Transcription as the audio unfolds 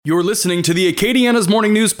You're listening to the Acadiana's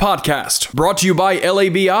Morning News Podcast, brought to you by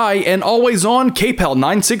LABI and always on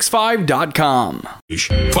KPEL965.com.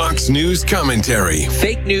 Fox News commentary.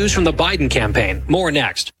 Fake news from the Biden campaign. More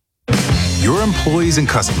next. Your employees and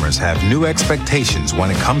customers have new expectations when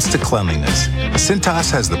it comes to cleanliness.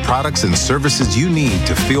 Cintas has the products and services you need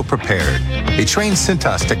to feel prepared. A trained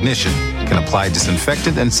Cintas technician can apply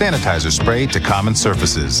disinfectant and sanitizer spray to common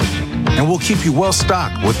surfaces. And we'll keep you well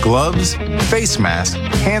stocked with gloves, face masks,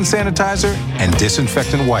 hand sanitizer, and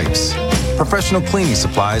disinfectant wipes, professional cleaning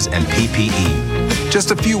supplies, and PPE. Just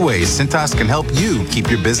a few ways Cintas can help you keep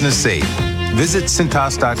your business safe. Visit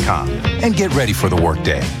Cintas.com and get ready for the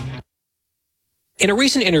workday. In a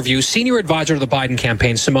recent interview, senior advisor to the Biden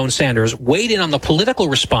campaign, Simone Sanders, weighed in on the political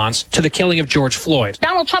response to the killing of George Floyd.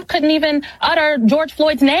 Donald Trump couldn't even utter George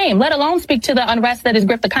Floyd's name, let alone speak to the unrest that has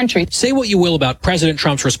gripped the country. Say what you will about President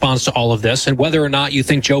Trump's response to all of this and whether or not you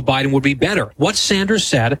think Joe Biden would be better. What Sanders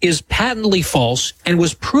said is patently false and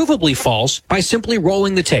was provably false by simply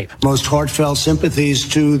rolling the tape. Most heartfelt sympathies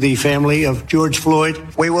to the family of George Floyd.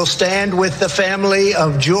 We will stand with the family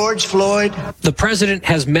of George Floyd. The president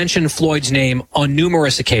has mentioned Floyd's name on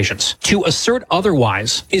numerous occasions. To assert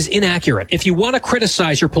otherwise is inaccurate. If you want to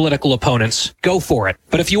criticize your political opponents, go for it.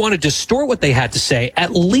 But if you want to distort what they had to say,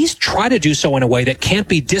 at least try to do so in a way that can't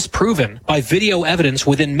be disproven by video evidence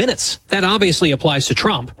within minutes. That obviously applies to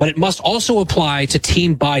Trump, but it must also apply to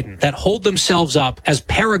Team Biden that hold themselves up as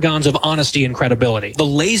paragons of honesty and credibility. The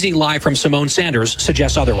lazy lie from Simone Sanders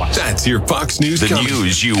suggests otherwise. That's your Fox News. The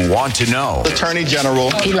news you want to know. Attorney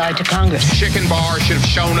General. He lied to Congress. Chicken bar should have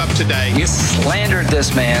shown up today. You slandered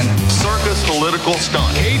this man. Circus political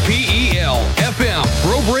stunt. KPEL FM,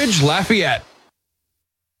 Brobridge, Lafayette.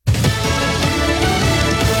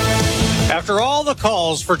 After all the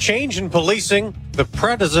calls for change in policing, the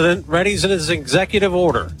president readies his executive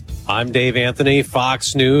order. I'm Dave Anthony,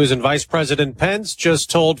 Fox News, and Vice President Pence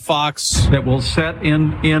just told Fox that will set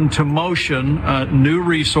into motion new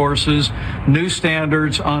resources, new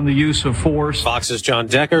standards on the use of force. Fox's John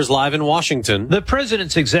Decker's live in Washington. The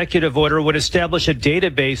president's executive order would establish a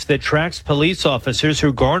database that tracks police officers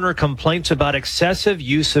who garner complaints about excessive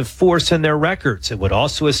use of force in their records. It would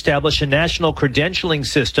also establish a national credentialing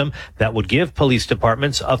system that would give police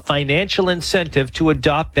departments a financial incentive to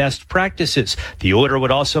adopt best practices. The order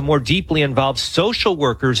would also more deeply involve social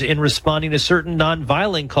workers in responding to certain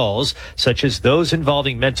nonviolent calls, such as those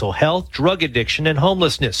involving mental health, drug addiction, and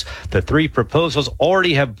homelessness. The three proposals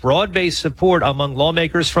already have broad-based support among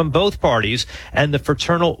lawmakers from both parties and the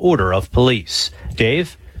Fraternal Order of Police.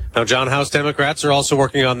 Dave? Now, John, House Democrats are also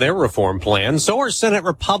working on their reform plan. So are Senate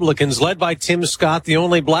Republicans, led by Tim Scott, the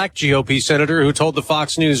only black GOP senator who told the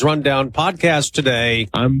Fox News Rundown podcast today.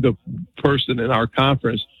 I'm the person in our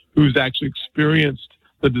conference who's actually experienced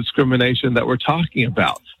the discrimination that we're talking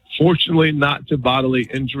about. Fortunately, not to bodily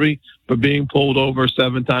injury, but being pulled over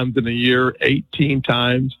 7 times in a year, 18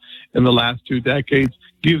 times in the last 2 decades,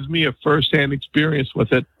 gives me a firsthand experience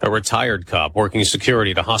with it. A retired cop working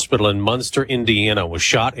security at a hospital in Munster, Indiana, was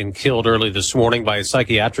shot and killed early this morning by a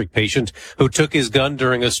psychiatric patient who took his gun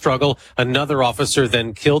during a struggle. Another officer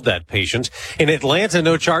then killed that patient. In Atlanta,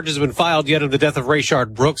 no charges have been filed yet of the death of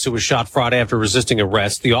Rayshard Brooks, who was shot Friday after resisting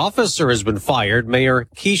arrest. The officer has been fired. Mayor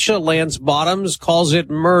Keisha Lance Bottoms calls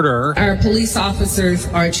it murder. Our police officers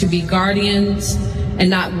are to be guardians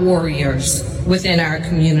and not warriors within our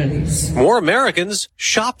communities. More Americans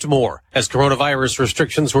shopped more. As coronavirus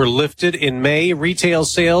restrictions were lifted in May, retail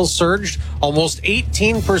sales surged almost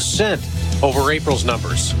 18% over April's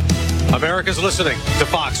numbers. America's listening to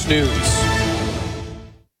Fox News.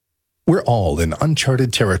 We're all in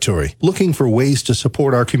uncharted territory, looking for ways to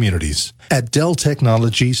support our communities. At Dell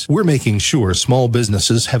Technologies, we're making sure small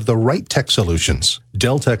businesses have the right tech solutions.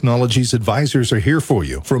 Dell Technologies advisors are here for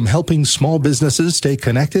you, from helping small businesses stay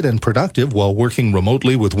connected and productive while working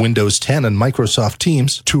remotely with Windows 10 and Microsoft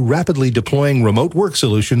Teams, to rapidly deploying remote work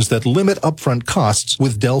solutions that limit upfront costs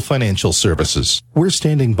with Dell Financial Services. We're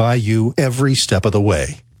standing by you every step of the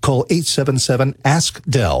way. Call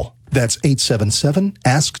 877-ASK-DELL. That's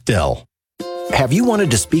 877-ASK-DELL. Have you wanted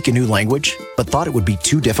to speak a new language, but thought it would be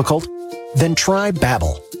too difficult? Then try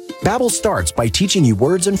Babbel. Babbel starts by teaching you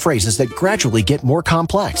words and phrases that gradually get more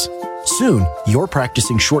complex. Soon, you're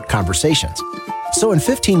practicing short conversations. So in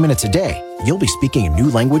 15 minutes a day, you'll be speaking a new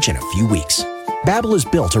language in a few weeks. Babbel is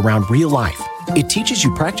built around real life. It teaches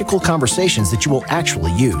you practical conversations that you will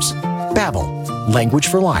actually use. Babbel, language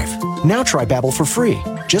for life. Now try Babbel for free.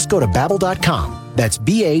 Just go to Babbel.com. That's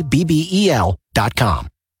Babbel.com.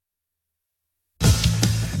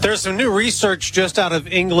 There's some new research just out of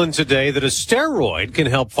England today that a steroid can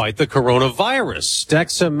help fight the coronavirus.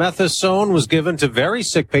 Dexamethasone was given to very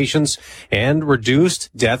sick patients and reduced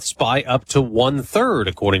deaths by up to 1/3,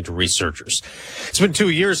 according to researchers. It's been 2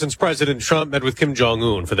 years since President Trump met with Kim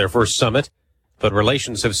Jong-un for their first summit, but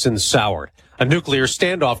relations have since soured. A nuclear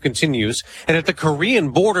standoff continues, and at the Korean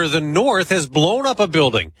border, the North has blown up a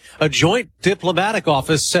building, a joint diplomatic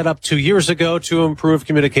office set up 2 years ago to improve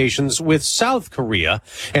communications with South Korea.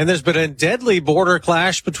 And there's been a deadly border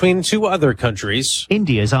clash between two other countries.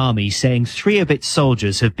 India's army saying 3 of its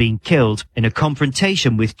soldiers have been killed in a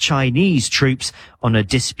confrontation with Chinese troops on a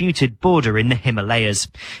disputed border in the Himalayas.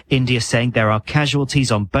 India saying there are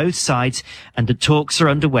casualties on both sides and the talks are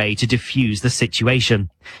underway to defuse the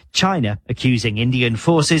situation. China accusing Indian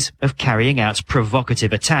forces of carrying out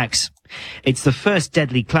provocative attacks. It's the first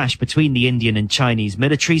deadly clash between the Indian and Chinese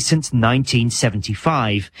militaries since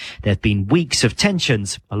 1975. There have been weeks of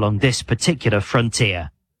tensions along this particular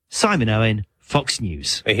frontier. Simon Owen, Fox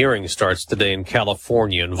News. A hearing starts today in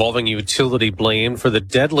California involving a utility blamed for the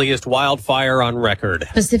deadliest wildfire on record.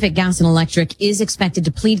 Pacific Gas and Electric is expected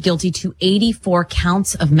to plead guilty to 84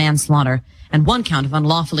 counts of manslaughter and 1 count of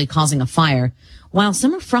unlawfully causing a fire. While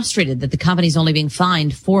some are frustrated that the company's only being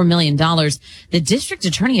fined $4 million, the district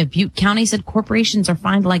attorney of Butte County said corporations are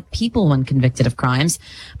fined like people when convicted of crimes.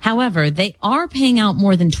 However, they are paying out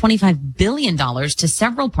more than $25 billion to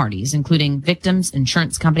several parties, including victims,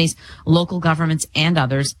 insurance companies, local governments, and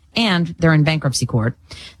others, and they're in bankruptcy court.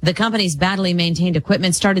 The company's badly maintained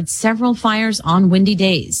equipment started several fires on windy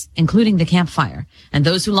days, including the Camp Fire. And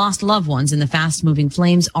those who lost loved ones in the fast-moving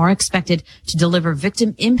flames are expected to deliver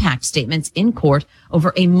victim impact statements in court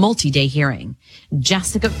over a multi-day hearing.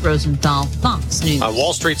 Jessica Rosenthal, Fox News. On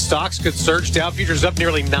Wall Street, stocks could surge. Dow futures up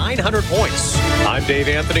nearly 900 points. I'm Dave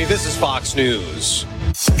Anthony. This is Fox News.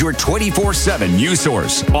 Your 24/7 news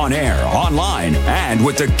source, on air, online, and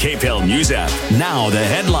with the Cape Hill News app. Now the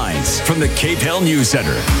headlines from the Cape Hill News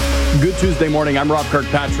Center. Good Tuesday morning. I'm Rob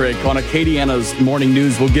Kirkpatrick. On Acadiana's Morning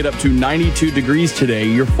News, we'll get up to 92 degrees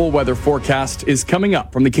today. Your full weather forecast is coming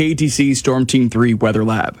up from the KATC Storm Team 3 Weather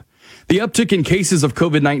Lab. The uptick in cases of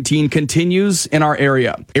COVID-19 continues in our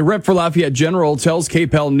area. A rep for Lafayette General tells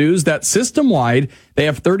KPEL News that system-wide, they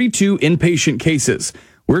have 32 inpatient cases.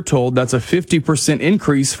 We're told that's a 50%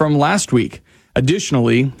 increase from last week.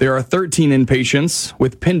 Additionally, there are 13 inpatients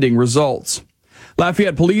with pending results.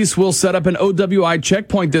 Lafayette Police will set up an OWI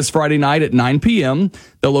checkpoint this Friday night at 9 p.m.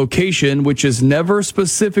 The location, which is never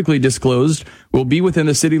specifically disclosed, will be within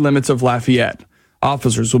the city limits of Lafayette.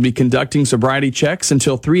 Officers will be conducting sobriety checks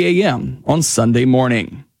until 3 a.m. on Sunday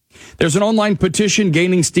morning. There's an online petition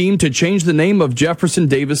gaining steam to change the name of Jefferson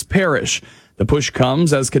Davis Parish. The push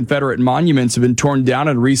comes as Confederate monuments have been torn down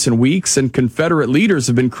in recent weeks and Confederate leaders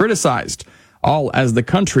have been criticized, all as the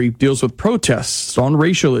country deals with protests on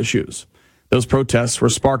racial issues. Those protests were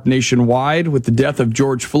sparked nationwide with the death of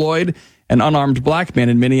George Floyd, an unarmed black man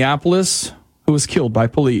in Minneapolis who was killed by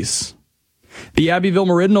police. The Abbeville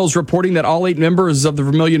Meridionals reporting that all 8 members of the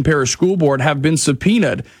Vermilion Parish School Board have been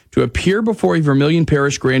subpoenaed to appear before a Vermilion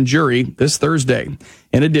Parish grand jury this Thursday.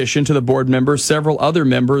 In addition to the board members, several other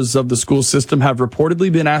members of the school system have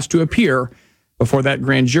reportedly been asked to appear before that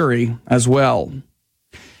grand jury as well.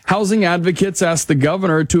 Housing advocates asked the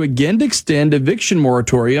governor to again extend eviction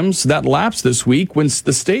moratoriums that lapsed this week when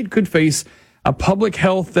the state could face a public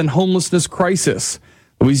health and homelessness crisis.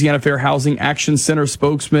 Louisiana Fair Housing Action Center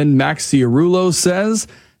spokesman Max Ciarulo says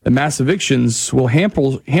the mass evictions will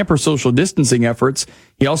hamper social distancing efforts.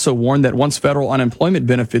 He also warned that once federal unemployment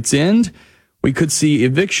benefits end, we could see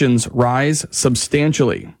evictions rise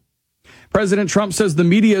substantially. President Trump says the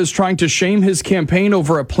media is trying to shame his campaign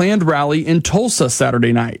over a planned rally in Tulsa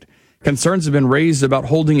Saturday night. Concerns have been raised about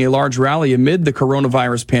holding a large rally amid the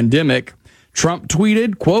coronavirus pandemic. Trump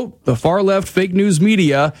tweeted, quote, the far-left fake news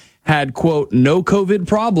media had, quote, no COVID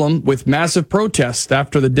problem with massive protests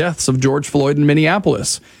after the deaths of George Floyd in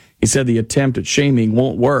Minneapolis. He said the attempt at shaming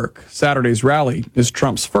won't work. Saturday's rally is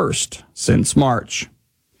Trump's first since March.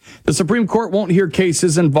 The Supreme Court won't hear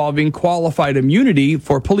cases involving qualified immunity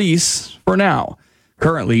for police for now.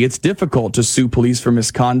 Currently, it's difficult to sue police for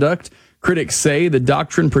misconduct. Critics say the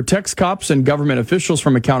doctrine protects cops and government officials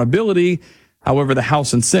from accountability. However, the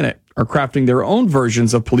House and Senate are crafting their own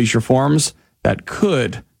versions of police reforms that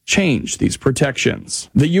could change these protections.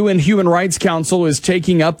 The UN Human Rights Council is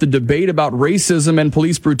taking up the debate about racism and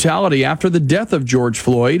police brutality after the death of George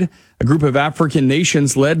Floyd. A group of African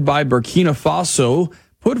nations led by Burkina Faso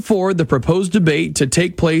put forward the proposed debate to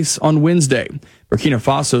take place on Wednesday. Burkina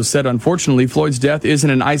Faso said, unfortunately, Floyd's death isn't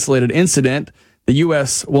an isolated incident. The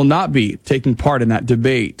U.S. will not be taking part in that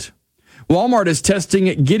debate. Walmart is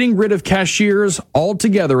testing getting rid of cashiers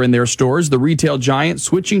altogether in their stores. The retail giant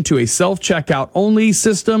switching to a self-checkout only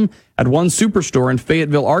system at one superstore in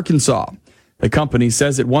Fayetteville, Arkansas. The company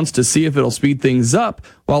says it wants to see if it'll speed things up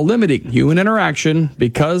while limiting human interaction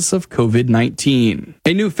because of COVID-19.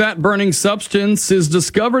 A new fat-burning substance is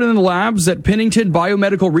discovered in the labs at Pennington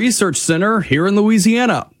Biomedical Research Center here in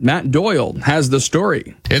Louisiana. Matt Doyle has the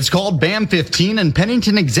story. It's called BAM15, and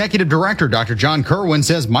Pennington Executive Director Dr. John Kerwin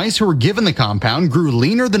says mice who were given the compound grew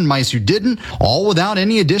leaner than mice who didn't, all without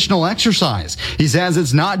any additional exercise. He says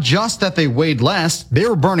it's not just that they weighed less, they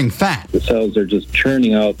were burning fat. The cells are just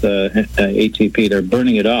churning out the ATP. They're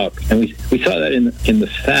burning it up. And we saw that in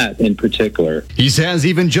the fat in particular. He says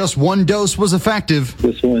even just one dose was effective.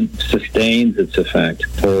 This one sustains its effect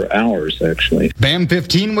for hours, actually.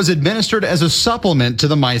 BAM15 was administered as a supplement to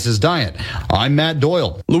the mice's diet. I'm Matt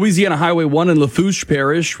Doyle. Louisiana Highway 1 in Lafourche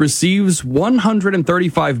Parish receives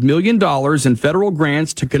 $135 million in federal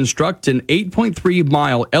grants to construct an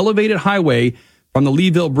 8.3-mile elevated highway from the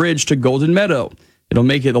Leeville Bridge to Golden Meadow. It'll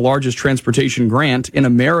make it the largest transportation grant in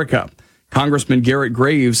America. Congressman Garrett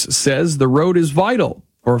Graves says the road is vital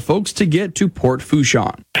for folks to get to Port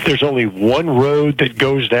Fourchon. There's only one road that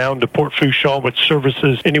goes down to Port Fourchon, which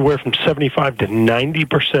services anywhere from 75 to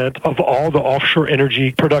 90% of all the offshore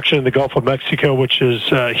energy production in the Gulf of Mexico, which is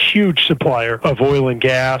a huge supplier of oil and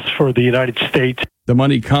gas for the United States. The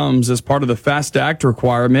money comes as part of the FAST Act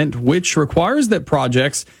requirement, which requires that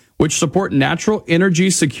projects which support natural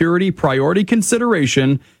energy security priority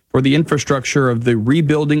consideration for the infrastructure of the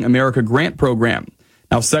Rebuilding America grant program.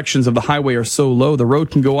 Now, sections of the highway are so low the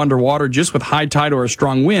road can go underwater just with high tide or a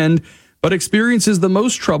strong wind, but experiences the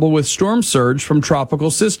most trouble with storm surge from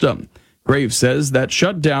tropical system. Graves says that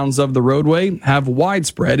shutdowns of the roadway have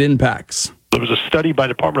widespread impacts. There was a study by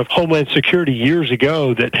the Department of Homeland Security years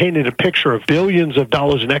ago that painted a picture of billions of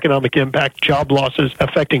dollars in economic impact, job losses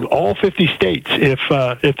affecting all 50 states if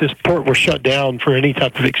this port were shut down for any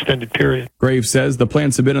type of extended period. Graves says the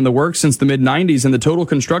plans have been in the works since the mid-90s, and the total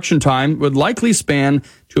construction time would likely span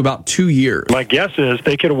to about 2 years. My guess is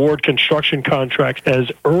they could award construction contracts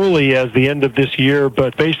as early as the end of this year,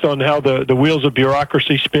 but based on how the wheels of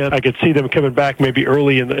bureaucracy spin, I could see them coming back maybe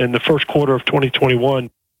early in the first quarter of 2021.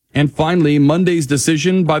 And finally, Monday's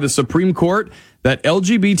decision by the Supreme Court that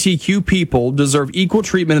LGBTQ people deserve equal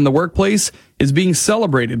treatment in the workplace is being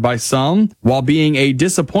celebrated by some while being a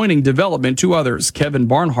disappointing development to others. Kevin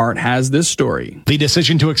Barnhart has this story. The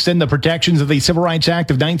decision to extend the protections of the Civil Rights Act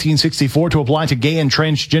of 1964 to apply to gay and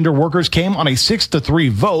transgender workers came on a 6-3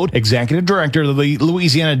 vote. Executive Director of the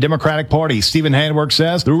Louisiana Democratic Party, Stephen Handwerk,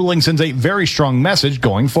 says the ruling sends a very strong message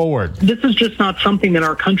going forward. This is just not something that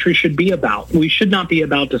our country should be about. We should not be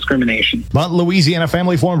about discrimination. But Louisiana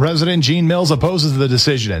Family Forum President Gene Mills opposes the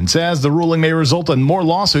decision and says the ruling may result in more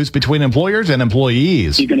lawsuits between employers and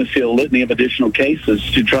employees. You're going to see a litany of additional cases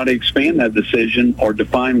to try to expand that decision or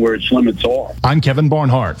define where its limits are. I'm Kevin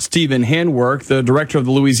Barnhart. Stephen Handwerk, the director of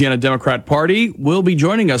the Louisiana Democrat Party, will be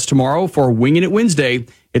joining us tomorrow for Winging It Wednesday.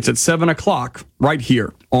 It's at 7 o'clock right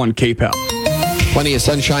here on KPEL. Plenty of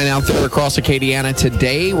sunshine out there across Acadiana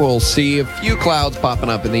today. We'll see a few clouds popping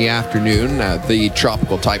up in the afternoon, the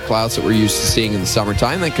tropical type clouds that we're used to seeing in the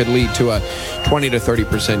summertime. That could lead to a 20 to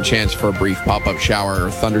 30% chance for a brief pop-up shower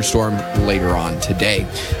or thunderstorm later on today.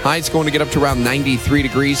 High's going to get up to around 93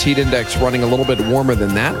 degrees. Heat index running a little bit warmer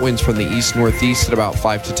than that. Winds from the east-northeast at about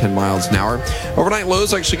 5 to 10 miles an hour. Overnight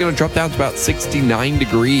lows actually going to drop down to about 69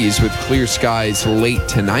 degrees with clear skies late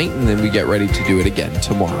tonight, and then we get ready to do it again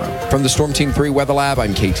tomorrow. From the Storm Team 3 Weather Lab,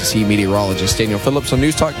 I'm KTC meteorologist Daniel Phillips on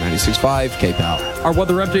News Talk 96.5 KPEL. Our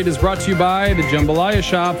weather update is brought to you by the Jambalaya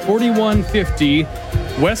Shop, 4150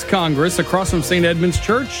 West Congress, across from St. Edmund's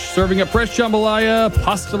Church, serving up fresh jambalaya,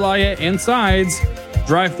 pastelaya, and sides.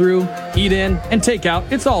 Drive-through, eat in, and take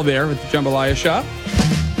out. It's all there at the Jambalaya Shop.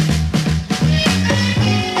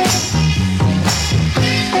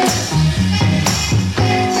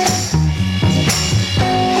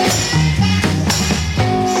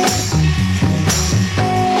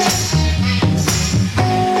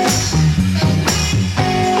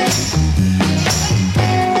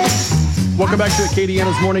 Welcome back to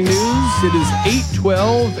Acadiana's Morning News. It is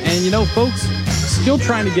 8:12, and you know, folks, still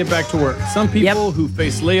trying to get back to work. Some people who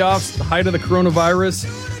face layoffs, the height of the coronavirus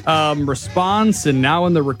response, and now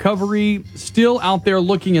in the recovery, still out there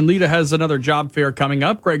looking, and Lita has another job fair coming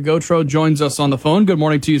up. Greg Gautreaux joins us on the phone. Good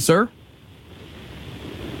morning to you, sir.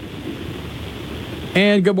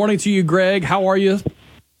 And good morning to you, Greg. How are you?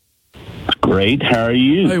 Great. How are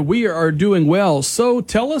you? Hey, we are doing well. So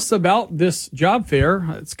tell us about this job fair.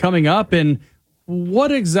 It's coming up, and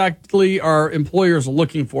what exactly are employers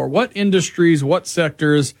looking for? What industries, what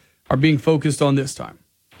sectors are being focused on this time?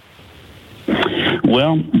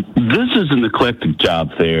 Well, this is an eclectic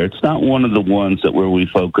job fair. It's not one of the ones where we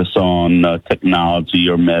focus on technology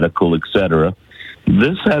or medical, et cetera.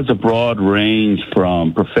 This has a broad range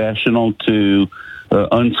from professional to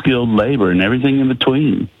unskilled labor and everything in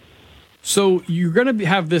between. So you're going to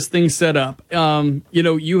have this thing set up.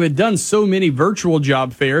 You had done so many virtual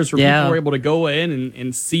job fairs where people were able to go in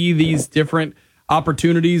and see these different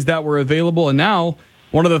opportunities that were available. And now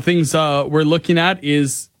one of the things we're looking at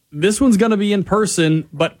is this one's going to be in person,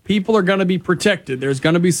 but people are going to be protected. There's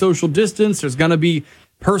going to be social distance. There's going to be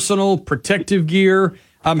personal protective gear.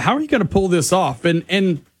 How are you going to pull this off?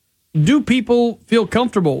 And do people feel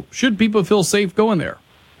comfortable? Should people feel safe going there?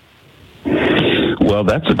 Well,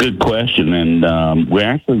 that's a good question, and we're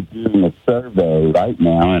actually doing a survey right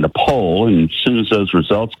now and a poll, and as soon as those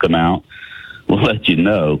results come out, we'll let you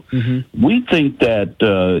know. Mm-hmm. We think that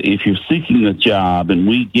if you're seeking a job, and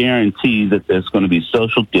we guarantee that there's going to be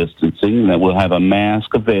social distancing, that we'll have a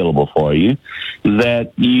mask available for you,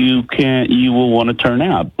 that you will want to turn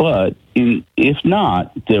out. But if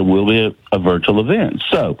not, there will be a virtual event.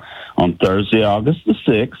 So on Thursday, August the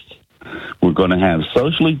 6th, we're going to have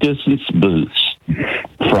socially distanced booths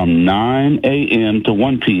from 9 a.m. to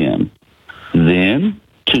 1 p.m. Then,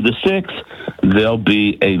 to the 6th, there'll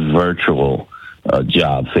be a virtual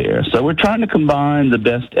job fair. So we're trying to combine the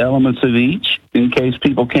best elements of each in case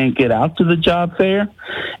people can't get out to the job fair.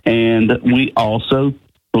 And we also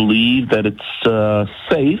believe that it's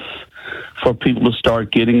safe for people to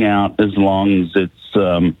start getting out as long as it's,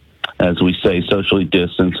 as we say, socially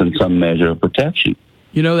distanced and some measure of protection.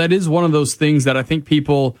 That is one of those things that I think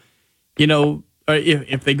people,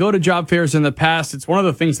 if they go to job fairs in the past, it's one of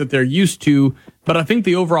the things that they're used to. But I think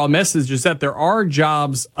the overall message is that there are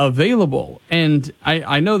jobs available. And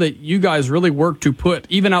I know that you guys really work to put,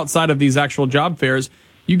 even outside of these actual job fairs,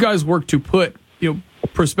 you guys work to put,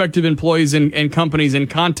 prospective employees and companies in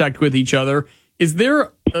contact with each other. Is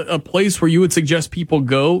there a place where you would suggest people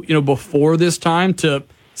go, before this time to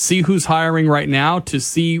see who's hiring right now, to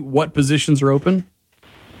see what positions are open?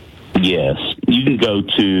 Yes, you can go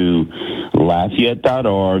to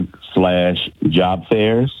Lafayette.org/job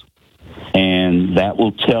fairs, and that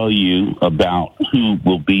will tell you about who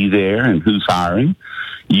will be there and who's hiring.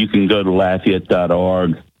 You can go to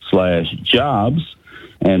Lafayette.org/jobs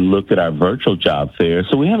and look at our virtual job fair.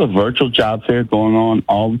 So we have a virtual job fair going on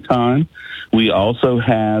all the time. We also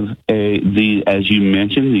have as you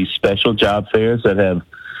mentioned, these special job fairs that have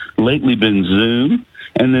lately been Zoom.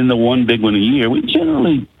 And then the one big one a year. We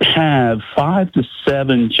generally have 5 to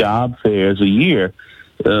 7 job fairs a year,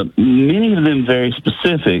 many of them very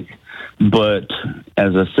specific, but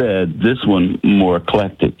as I said, this one more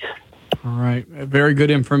eclectic. All right. Very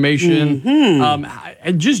good information. Mm-hmm.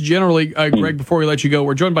 And just generally, Greg, before we let you go,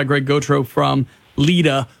 we're joined by Greg Gautreaux from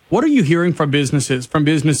LEDA. What are you hearing from businesses, from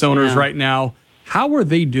business owners right now? How are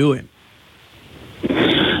they doing?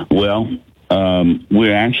 Well,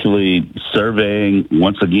 we're actually surveying,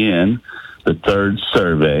 once again, the third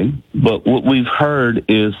survey. But what we've heard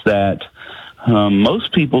is that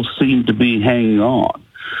most people seem to be hanging on.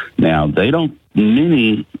 Now,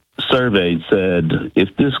 many surveyed said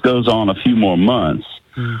if this goes on a few more months,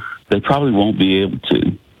 they probably won't be able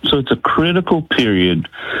to. So it's a critical period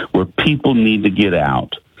where people need to get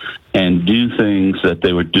out and do things that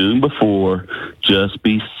they were doing before, just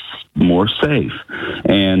be more safe.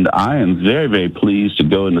 And I am very, very pleased to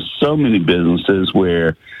go into so many businesses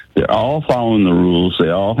where they're all following the rules. They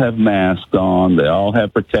all have masks on. They all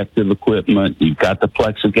have protective equipment. You've got the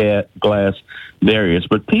plexiglass barriers.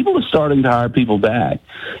 But people are starting to hire people back.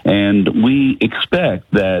 And we expect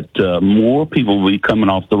that more people will be coming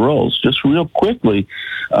off the rolls. Just real quickly,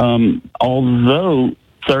 although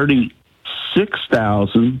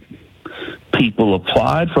 36,000 people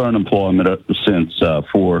applied for unemployment since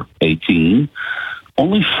 4/18.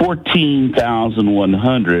 Only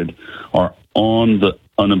 14,100 are on the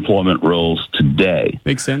unemployment rolls today.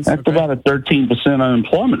 Makes sense. That's about a 13%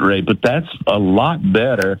 unemployment rate, but that's a lot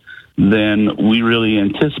better than we really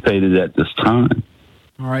anticipated at this time.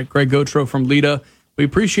 All right, Greg Gautreaux from LEDA. We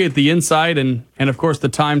appreciate the insight and of course, the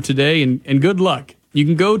time today, and good luck. You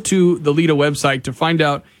can go to the LEDA website to find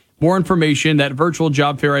out more information. That virtual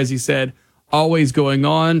job fair, as he said, always going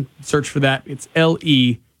on. Search for that. It's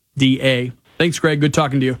LEDA. Thanks, Greg. Good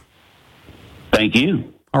talking to you. Thank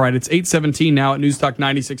you. All right, it's 8:17 now at News Talk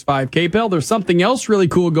 96.5 KPEL. There's something else really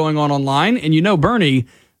cool going on online. And Bernie,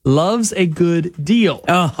 loves a good deal.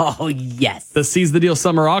 Oh, yes. The Seize the Deal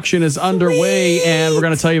summer auction is underway, and we're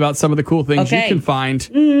going to tell you about some of the cool things you can find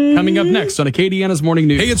coming up next on Acadiana's Morning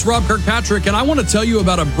News. Hey, it's Rob Kirkpatrick, and I want to tell you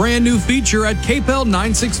about a brand new feature at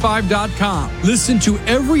KPEL965.com. Listen to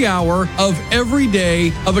every hour of every day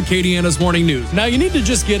of Acadiana's Morning News. Now, you need to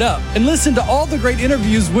just get up and listen to all the great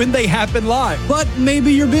interviews when they happen live. But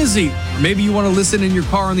maybe you're busy, or maybe you want to listen in your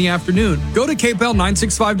car in the afternoon. Go to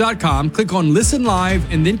KPEL965.com, click on Listen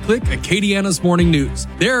Live, and then click Acadiana's Morning News.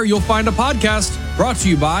 There you'll find a podcast brought to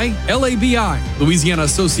you by LABI, Louisiana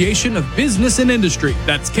Association of Business and Industry.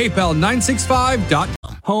 That's KPEL965.com.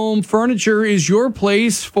 Home Furniture is your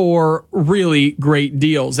place for really great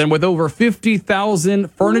deals. And with over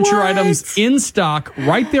 50,000 furniture items in stock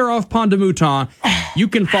right there off Pont de Mouton, you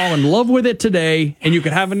can fall in love with it today and you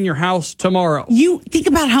can have it in your house tomorrow. You think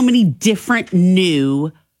about how many different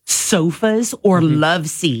new sofas or love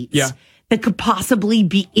seats that could possibly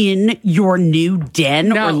be in your new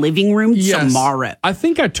den or living room tomorrow. I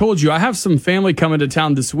think I told you, I have some family coming to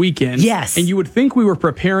town this weekend. Yes. And you would think we were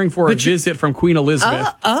preparing for a visit from Queen Elizabeth.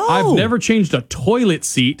 I've never changed a toilet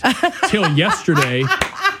seat till yesterday.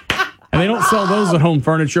 And they don't sell those at Home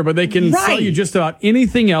Furniture, but they can sell you just about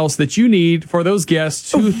anything else that you need for those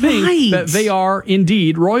guests who think that they are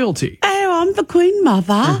indeed royalty. I'm the Queen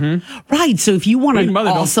Mother. Right. So if you want an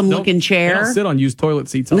awesome looking chair. Don't sit on used toilet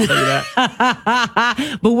seats, I'll tell you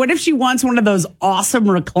that. But what if she wants one of those awesome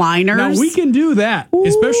recliners? Now, we can do that,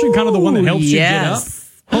 especially kind of the one that helps you get up.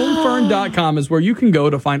 Homefern.com is where you can go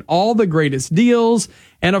to find all the greatest deals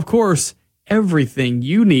and, of course, everything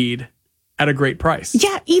you need at a great price.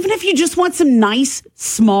 Yeah, even if you just want some nice,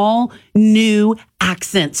 small, new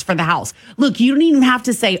accents for the house. Look, you don't even have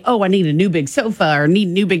to say, oh, I need a new big sofa or need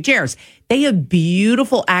new big chairs. They have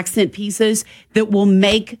beautiful accent pieces that will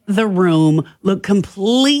make the room look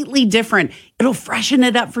completely different. It'll freshen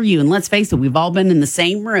it up for you. And let's face it, we've all been in the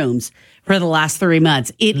same rooms for the last 3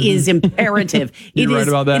 months. It is imperative. You're right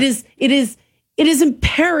about that. It is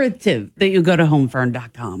imperative that you go to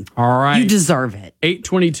homefern.com. All right. You deserve it.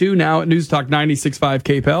 8:22 now at News Talk 96.5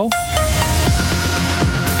 KPEL.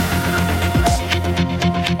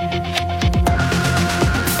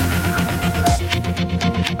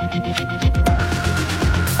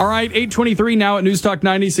 All right, 8:23 now at News Talk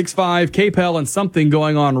 96.5 KPEL, and something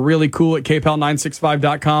going on really cool at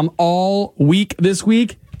KPEL965.com all week this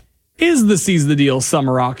week is the Seize the Deal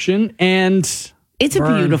summer auction, and it's a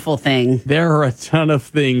beautiful thing. There are a ton of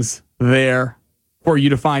things there for you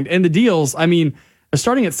to find. And the deals, I mean, are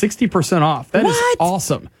starting at 60% off. That is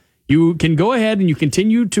awesome. You can go ahead and you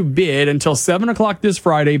continue to bid until 7 o'clock this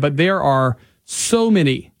Friday, but there are so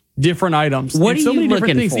many different items. What are so you many different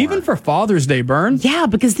looking things, for? even for Father's Day, Bern. Yeah,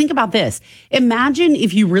 because think about this. Imagine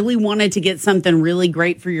if you really wanted to get something really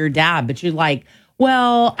great for your dad, but you're like,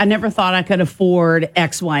 well, I never thought I could afford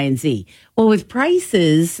X, Y, and Z. Well, with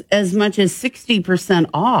prices as much as 60%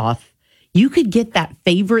 off, you could get that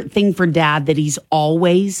favorite thing for dad that he's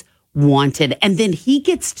always wanted. And then he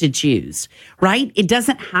gets to choose, right? It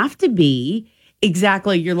doesn't have to be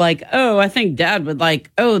exactly, you're like, oh, I think dad would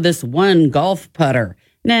like, oh, this one golf putter.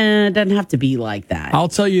 Nah, it doesn't have to be like that. I'll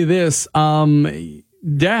tell you this.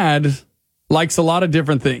 Dad likes a lot of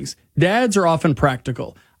different things. Dads are often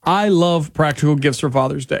practical. I love practical gifts for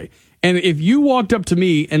Father's Day. And if you walked up to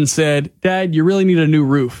me and said, Dad, you really need a new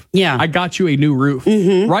roof. Yeah. I got you a new roof.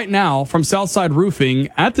 Right now, from Southside Roofing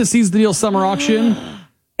at the Seize the Deal summer auction.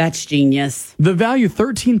 That's genius. The value,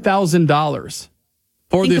 $13,000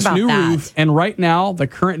 for this new roof. And right now, the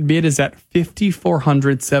current bid is at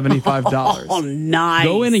 $5,475. Oh, nice.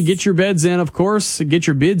 Go in and get your bids in,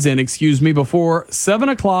 before 7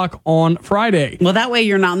 o'clock on Friday. Well, that way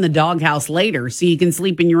you're not in the doghouse later, so you can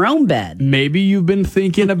sleep in your own bed. Maybe you've been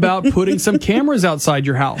thinking about putting some cameras outside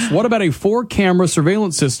your house. What about a 4-camera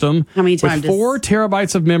surveillance system with 4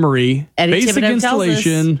 terabytes of memory, basic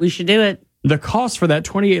installation? We should do it. The cost for that,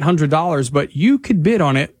 $2,800, but you could bid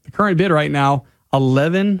on it. The current bid right now,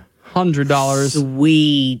 $1,100.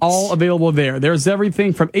 Sweet. All available there. There's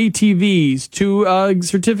everything from ATVs to a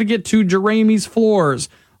certificate to Jeremy's floors.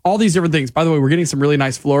 All these different things. By the way, we're getting some really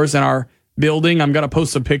nice floors in our building. I'm going to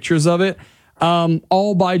post some pictures of it.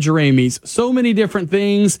 All by Jeremy's. So many different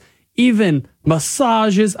things. Even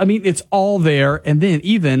massages. I mean, it's all there. And then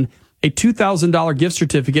even a $2,000 gift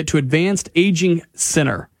certificate to Advanced Aging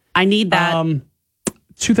Center. I need that.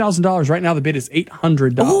 $2,000. Right now, the bid is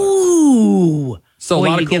 $800. Ooh. So boy, a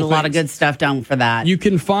lot you of cool get a lot of things. good stuff done for that. You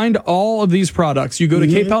can find all of these products. You go to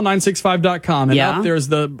KPEL965.com and up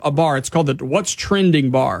there's a bar. It's called the What's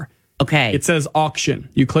Trending bar. Okay. It says auction.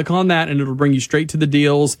 You click on that and it'll bring you straight to the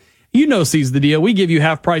deals. You know, Seize the Deal. We give you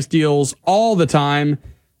half price deals all the time.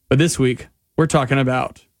 But this week, we're talking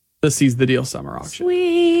about the Seize the Deal Summer Auction.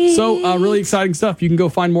 Sweet. So really exciting stuff. You can go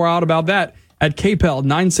find more out about that at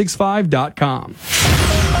kpel965.com.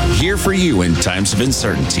 Here for you in times of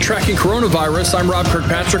uncertainty. Tracking coronavirus, I'm Rob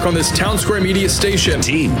Kirkpatrick on this Town Square Media station.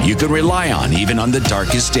 Team you can rely on even on the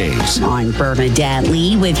darkest days. I'm Bernadette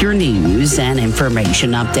Lee with your news and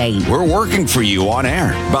information update. We're working for you on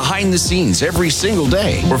air, behind the scenes every single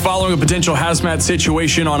day. We're following a potential hazmat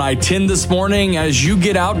situation on I-10 this morning. As you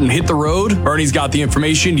get out and hit the road, Ernie's got the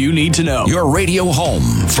information you need to know. Your radio home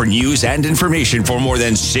for news and information for more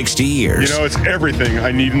than 60 years. You know, it's everything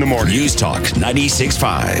I need in the morning. News Talk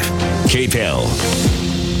 96.5. KPEL.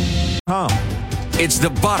 It's the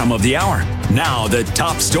bottom of the hour. Now the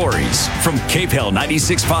top stories from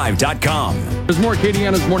KPEL965.com. There's more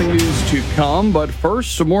Acadiana's morning news to come, but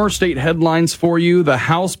first, some more state headlines for you. The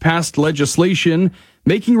House passed legislation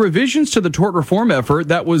making revisions to the tort reform effort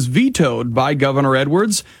that was vetoed by Governor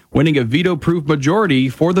Edwards, winning a veto-proof majority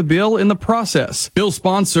for the bill in the process. Bill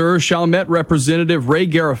sponsor, Chalmette Representative Ray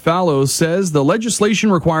Garofalo, says the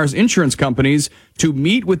legislation requires insurance companies to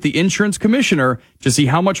meet with the insurance commissioner to see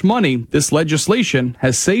how much money this legislation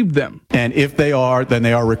has saved them. And if they are, then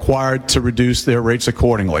they are required to reduce their rates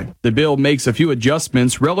accordingly. The bill makes a few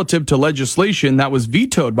adjustments relative to legislation that was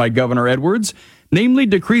vetoed by Governor Edwards, namely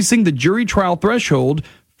decreasing the jury trial threshold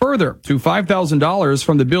further to $5,000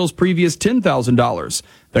 from the bill's previous $10,000.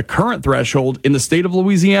 The current threshold in the state of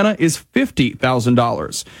Louisiana is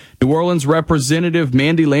 $50,000. New Orleans Representative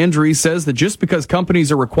Mandy Landry says that just because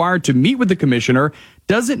companies are required to meet with the commissioner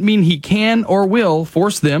doesn't mean he can or will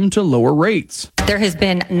force them to lower rates. There has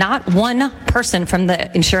been not one person from the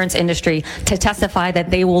insurance industry to testify that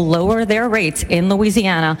they will lower their rates in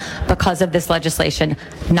Louisiana because of this legislation.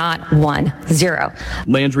 Not one. Zero.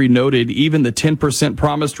 Landry noted even the 10%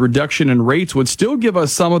 promised reduction in rates would still give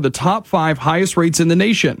us some of the top 5 highest rates in the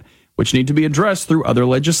nation, which need to be addressed through other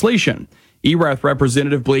legislation. ERAF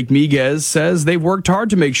Representative Blake Miguez says they've worked hard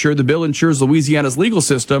to make sure the bill ensures Louisiana's legal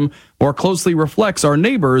system more closely reflects our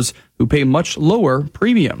neighbors who pay much lower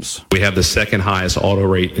premiums. We have the second highest auto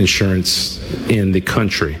rate insurance in the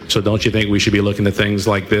country. So don't you think we should be looking at things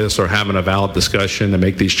like this or having a valid discussion to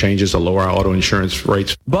make these changes to lower our auto insurance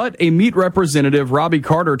rates? But a Meat Representative Robbie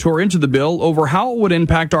Carter tore into the bill over how it would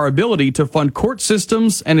impact our ability to fund court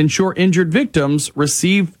systems and ensure injured victims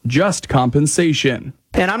receive just compensation.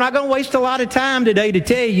 And I'm not going to waste a lot of time today to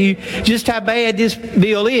tell you just how bad this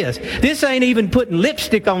bill is. This ain't even putting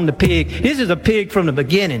lipstick on the pig. This is a pig from the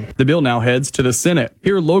beginning. The bill now heads to the Senate.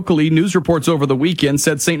 Here locally, news reports over the weekend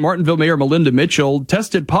said St. Martinville Mayor Melinda Mitchell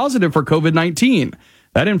tested positive for COVID-19.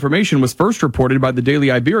 That information was first reported by the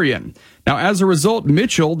Daily Iberian. Now, as a result,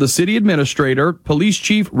 Mitchell, the city administrator, police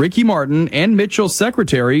chief Ricky Martin, and Mitchell's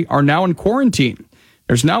secretary are now in quarantine.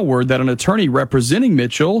 There's now word that an attorney representing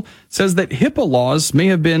Mitchell says that HIPAA laws may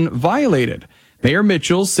have been violated. Mayor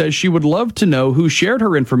Mitchell says she would love to know who shared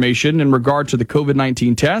her information in regard to the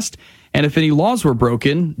COVID-19 test and if any laws were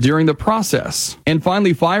broken during the process. And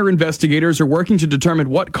finally, fire investigators are working to determine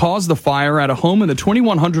what caused the fire at a home in the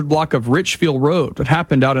 2100 block of Richfield Road that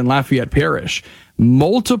happened out in Lafayette Parish.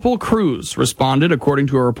 Multiple crews responded, according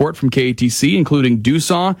to a report from KATC, including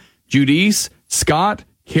Dussault, Judice, Scott,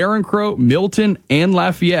 Carencro, Milton, and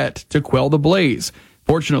Lafayette to quell the blaze.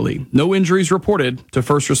 Fortunately, no injuries reported to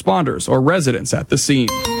first responders or residents at the scene.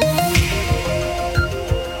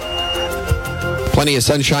 Plenty of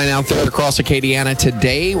sunshine out there across Acadiana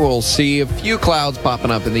today. We'll see a few clouds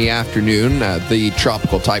popping up in the afternoon, the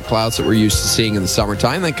tropical type clouds that we're used to seeing in the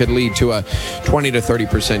summertime. That could lead to a 20 to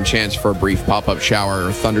 30% chance for a brief pop-up shower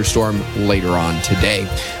or thunderstorm later on today.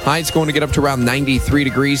 High's going to get up to around 93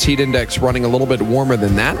 degrees. Heat index running a little bit warmer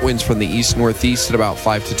than that. Winds from the east-northeast at about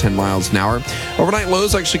 5 to 10 miles an hour. Overnight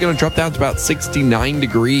lows actually going to drop down to about 69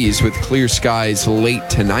 degrees with clear skies late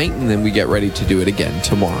tonight, and then we get ready to do it again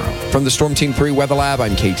tomorrow. From the Storm Team 3 Weather Lab,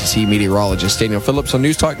 I'm KTC meteorologist Daniel Phillips on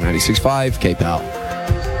News Talk 96.5 KPEL.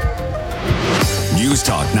 News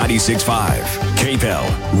Talk 96.5 KPEL.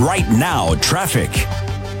 Right now, traffic.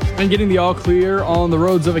 And getting the all clear on the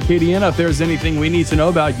roads of Acadiana. If there's anything we need to know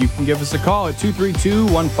about, you can give us a call at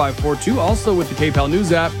 232-1542. Also with the KPEL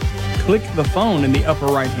News app, click the phone in the upper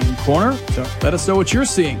right-hand corner. So let us know what you're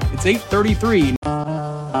seeing. It's 8:33.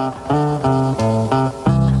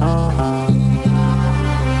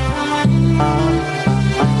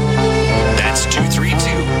 That's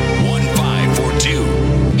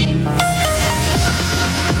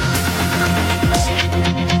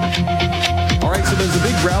 232-1542. All right, so there's a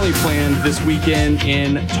big rally planned this weekend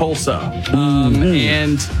in Tulsa.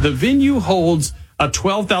 And the venue holds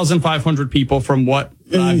 12,500 people from what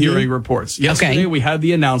hearing reports. Yesterday, we had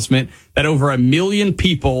the announcement that over 1 million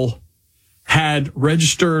people had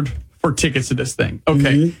registered for tickets to this thing.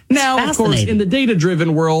 Okay. Now, of course, in the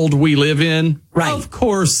data-driven world we live in, of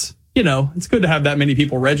course, it's good to have that many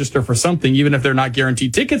people register for something, even if they're not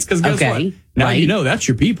guaranteed tickets, because guess what? Now that's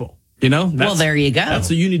your people. Well, there you go. That's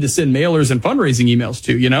who you need to send mailers and fundraising emails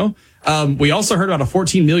to, We also heard about a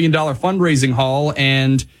 $14 million fundraising haul,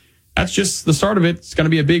 and that's just the start of it. It's going to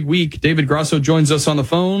be a big week. David Grasso joins us on the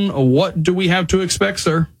phone. What do we have to expect,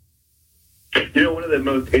 sir? One of the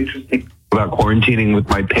most interesting about quarantining with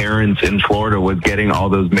my parents in Florida was getting all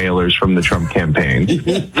those mailers from the Trump campaign.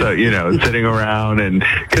 So, sitting around and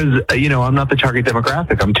because, I'm not the target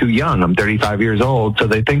demographic. I'm too young. I'm 35 years old. So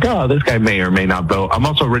they think, oh, this guy may or may not vote. I'm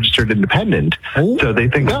also a registered independent. So they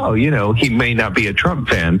think, oh, he may not be a Trump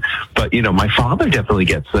fan. But, my father definitely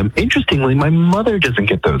gets them. Interestingly, my mother doesn't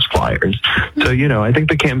get those flyers. So, I think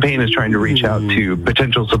the campaign is trying to reach out to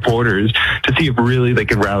potential supporters to see if really they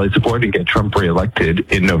can rally support and get Trump reelected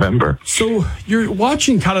in November. So you're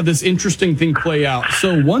watching kind of this interesting thing play out.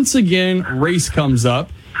 So once again, race comes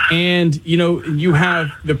up and, you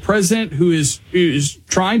have the president who is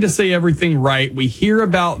trying to say everything right. We hear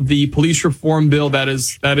about the police reform bill that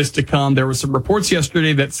is to come. There were some reports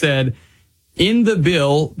yesterday that said in the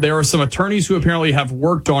bill, there are some attorneys who apparently have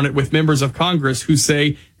worked on it with members of Congress who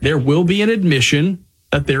say there will be an admission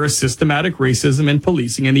that there is systematic racism in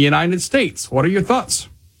policing in the United States. What are your thoughts?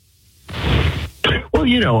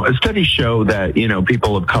 Well, studies show that,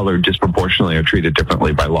 people of color disproportionately are treated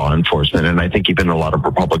differently by law enforcement. And I think even a lot of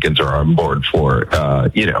Republicans are on board for,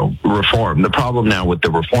 reform. The problem now with the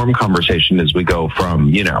reform conversation is we go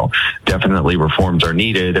from, definitely reforms are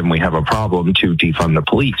needed and we have a problem to defund the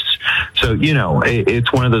police. So,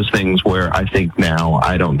 it's one of those things where I think now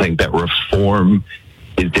I don't think that reform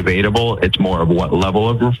is debatable. It's more of what level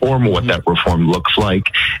of reform, what that reform looks like,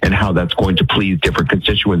 and how that's going to please different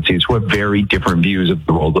constituencies who have very different views of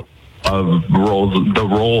the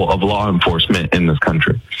role of law enforcement in this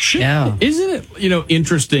country. Yeah. Isn't it,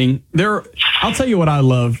 interesting? I'll tell you what I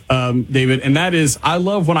love, David, and that is I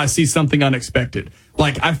love when I see something unexpected.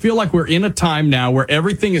 Like, I feel like we're in a time now where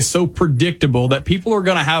everything is so predictable that people are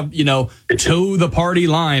going to have, toe the party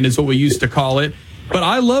line is what we used to call it. But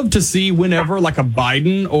I love to see whenever like a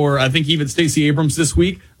Biden or I think even Stacey Abrams this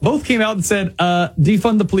week both came out and said,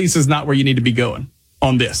 defund the police is not where you need to be going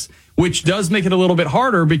on this, which does make it a little bit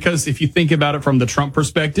harder because if you think about it from the Trump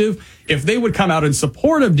perspective, if they would come out in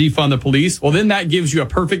support of defund the police, well, then that gives you a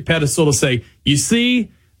perfect pedestal to say, you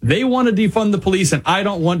see, they want to defund the police and I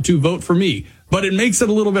don't want to vote for me. But it makes it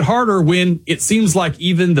a little bit harder when it seems like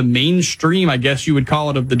even the mainstream, I guess you would call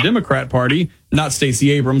it, of the Democrat Party, not Stacey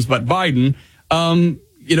Abrams, but Biden,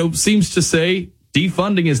 seems to say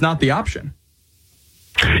defunding is not the option.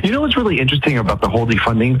 What's really interesting about the whole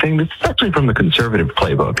defunding thing? This is actually from the conservative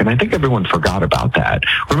playbook, and I think everyone forgot about that.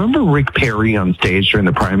 Remember Rick Perry on stage during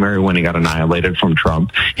the primary when he got annihilated from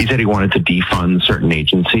Trump? He said he wanted to defund certain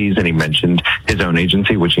agencies, and he mentioned his own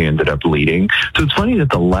agency, which he ended up leading. So it's funny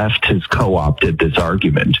that the left has co-opted this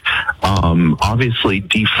argument. Obviously,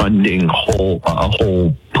 defunding a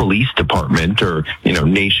whole police department or,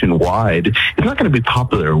 nationwide is not going to be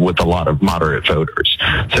popular with a lot of moderate voters.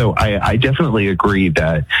 So I definitely agree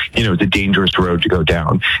that, it's a dangerous road to go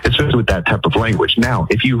down, especially with that type of language. Now,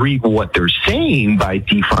 if you read what they're saying by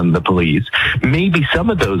defund the police, maybe some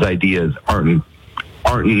of those ideas aren't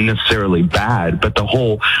necessarily bad, but the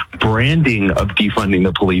whole branding of defunding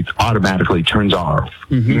the police automatically turns off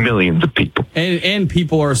millions of people. And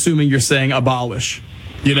people are assuming you're saying abolish.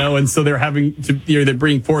 And so they're having to, they're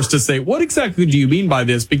being forced to say, what exactly do you mean by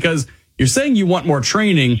this? Because you're saying you want more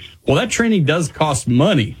training. Well, that training does cost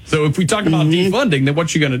money. So if we talk about defunding, then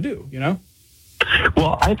what you going to do,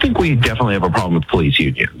 Well, I think we definitely have a problem with police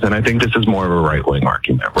unions. And I think this is more of a right-wing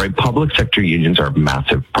argument, right? Public sector unions are a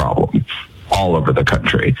massive problem all over the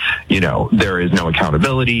country. There is no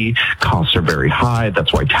accountability. Costs are very high.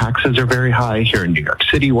 That's why taxes are very high here in New York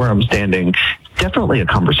City, where I'm standing. Definitely a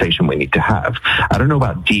conversation we need to have. I don't know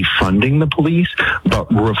about defunding the police,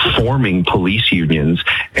 but reforming police unions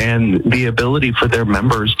and the ability for their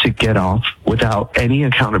members to get off without any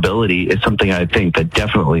accountability is something I think that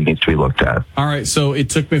definitely needs to be looked at. All right. So it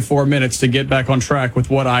took me 4 minutes to get back on track with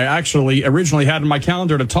what I actually originally had in my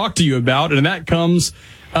calendar to talk to you about. And that comes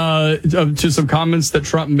to some comments that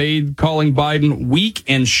Trump made calling Biden weak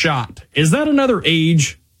and shot. Is that another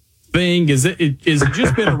age thing? Is it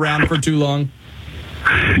just been around for too long?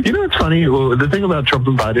 You know what's funny? Well, the thing about Trump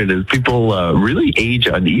and Biden is people really age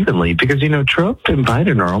unevenly because, Trump and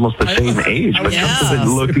Biden are almost the same age, but Trump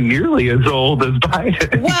doesn't look nearly as old as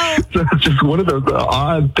Biden. Well, so it's just one of those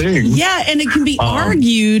odd things. Yeah, and it can be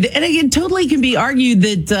argued, and it totally can be argued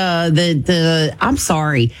that I'm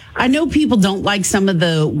sorry. I know people don't like some of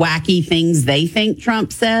the wacky things they think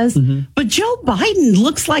Trump says, but Joe Biden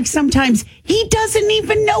looks like sometimes he doesn't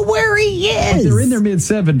even know where he is. They're in their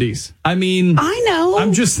mid-70s. I mean, I know.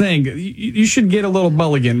 I'm just saying, you should get a little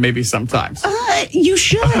mulligan maybe sometimes. You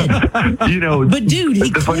should. But dude, he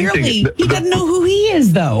doesn't know who he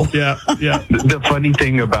is, though. Yeah. The funny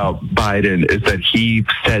thing about Biden is that he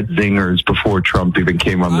said zingers before Trump even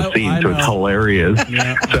came on the scene, so it's hilarious.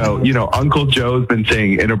 Yeah. So, Uncle Joe's been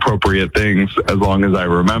saying inappropriate things as long as I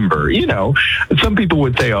remember. Some people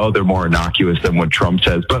would say, they're more innocuous than what Trump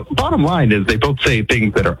says. But bottom line is they both say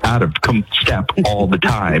things that are out of step all the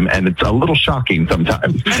time, and it's a little shocking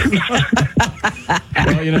sometimes. Well,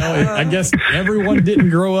 I guess everyone didn't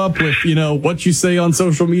grow up with, what you say on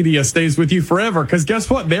social media stays with you forever. Because guess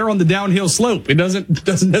what? They're on the downhill slope. It doesn't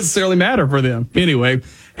necessarily matter for them. Anyway,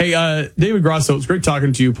 hey, David Grosso, it's great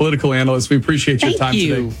talking to you, political analyst. We appreciate your time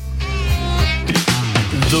today.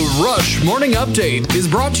 The Rush Morning Update is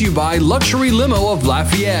brought to you by Luxury Limo of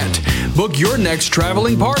Lafayette. Book your next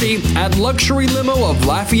traveling party at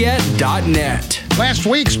luxurylimoooflafayette.net. Last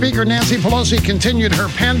week, Speaker Nancy Pelosi continued her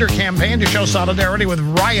pander campaign to show solidarity with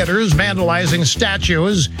rioters vandalizing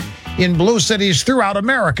statues in blue cities throughout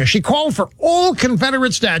America. She called for all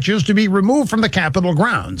Confederate statues to be removed from the Capitol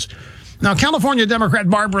grounds. Now, California Democrat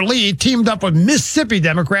Barbara Lee teamed up with Mississippi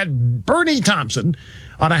Democrat Bernie Thompson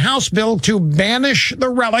on a House bill to banish the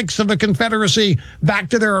relics of the Confederacy back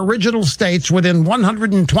to their original states within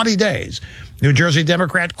 120 days. New Jersey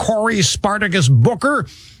Democrat Cory Spartacus Booker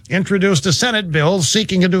introduced a Senate bill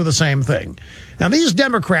seeking to do the same thing. Now, these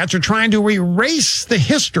Democrats are trying to erase the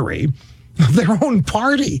history of their own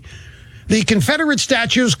party. The Confederate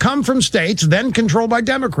statues come from states then controlled by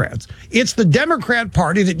Democrats. It's the Democrat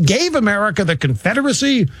Party that gave America the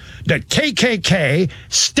Confederacy, the KKK,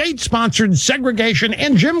 state-sponsored segregation,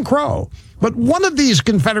 and Jim Crow. But one of these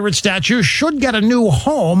Confederate statues should get a new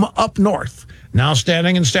home up north. Now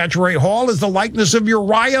standing in Statuary Hall is the likeness of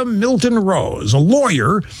Uriah Milton Rose, a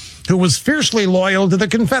lawyer who was fiercely loyal to the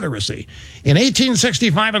Confederacy. In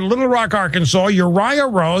 1865 in Little Rock, Arkansas, Uriah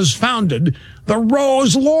Rose founded the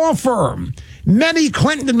Rose Law Firm. Many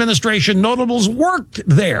Clinton administration notables worked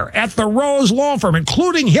there at the Rose Law Firm,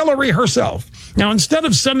 including Hillary herself. Now, instead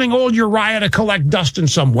of sending old Uriah to collect dust in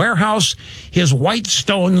some warehouse, his white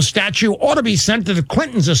stone statue ought to be sent to the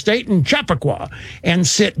Clinton's estate in Chappaqua and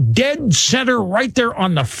sit dead center right there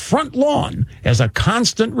on the front lawn as a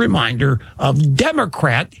constant reminder of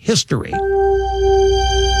Democrat history.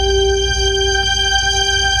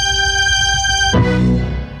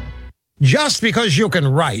 Just because you can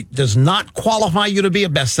write does not qualify you to be a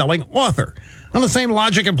best-selling author. And the same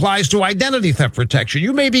logic applies to identity theft protection.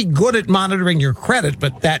 You may be good at monitoring your credit,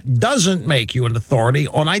 but that doesn't make you an authority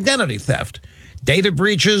on identity theft. Data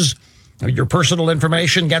breaches, your personal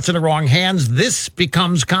information gets in the wrong hands. This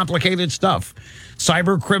becomes complicated stuff.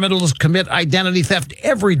 Cyber criminals commit identity theft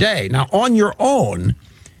every day. Now, on your own,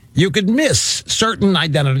 you could miss certain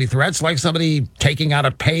identity threats, like somebody taking out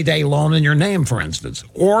a payday loan in your name, for instance,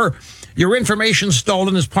 or your information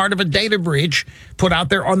stolen as part of a data breach put out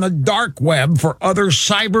there on the dark web for other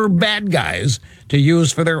cyber bad guys to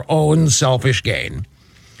use for their own selfish gain.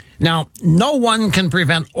 Now, no one can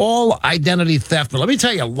prevent all identity theft, but let me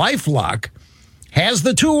tell you, LifeLock has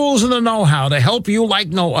the tools and the know-how to help you like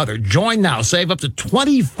no other. Join now. Save up to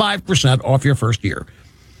 25% off your first year.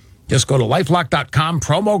 Just go to LifeLock.com,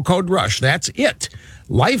 promo code RUSH. That's it.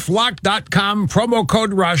 LifeLock.com, promo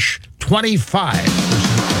code RUSH, 25%.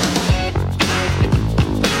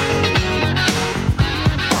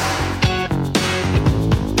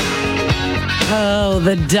 Oh,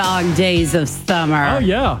 the dog days of summer. Oh,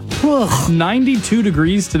 yeah. 92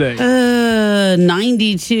 degrees today.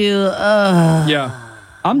 92. Yeah.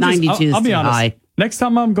 I'll be honest. High. Next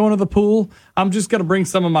time I'm going to the pool, I'm just going to bring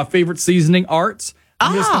some of my favorite seasoning arts.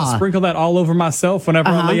 I'm just going to sprinkle that all over myself whenever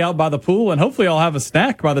I lay out by the pool, and hopefully I'll have a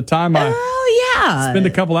snack by the time I spend a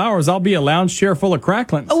couple hours. I'll be a lounge chair full of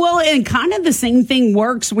cracklings. Well, and kind of the same thing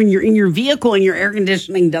works when you're in your vehicle and your air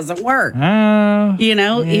conditioning doesn't work.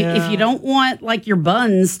 If you don't want like your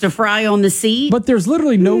buns to fry on the seat. But there's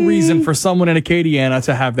literally no reason for someone in Acadiana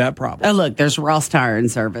to have that problem. Oh, look, there's Ross Tire and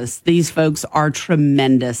Service. These folks are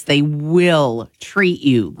tremendous. They will treat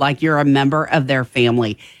you like you're a member of their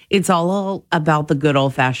family. It's all about the good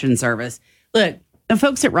old-fashioned service. Look, the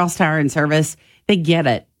folks at Ross Tire and Service, they get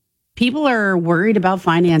it. People are worried about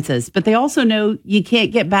finances, but they also know you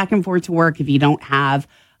can't get back and forth to work if you don't have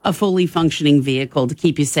a fully functioning vehicle to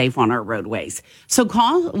keep you safe on our roadways. So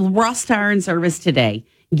call Ross Tire and Service today.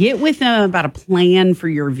 Get with them about a plan for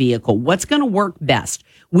your vehicle. What's going to work best?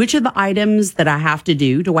 Which of the items that I have to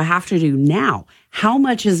do I have to do now? How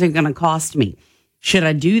much is it going to cost me? Should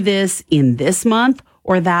I do this in this month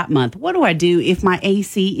or that month? What do I do if my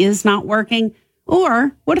AC is not working?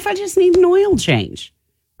 Or what if I just need an oil change?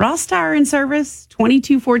 Ross Tire and Service,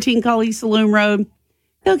 2214 Cali Saloon Road.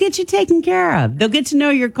 They'll get you taken care of. They'll get to know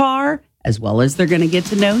your car as well as they're going to get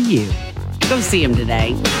to know you. Go see them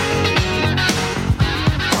today.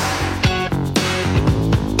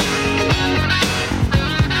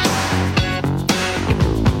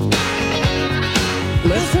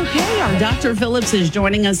 That's okay. Our Dr. Phillips is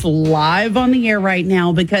joining us live on the air right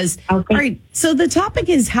now because, all right, so the topic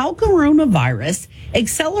is how coronavirus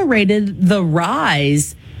accelerated the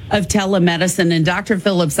rise of telemedicine. And Dr.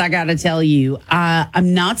 Phillips, I got to tell you,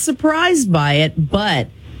 I'm not surprised by it, but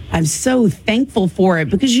I'm so thankful for it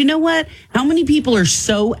because you know what? How many people are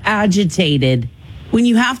so agitated when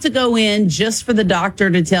you have to go in just for the doctor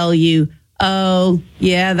to tell you, oh,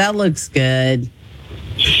 yeah, that looks good.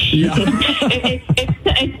 Yeah.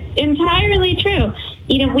 it's entirely true.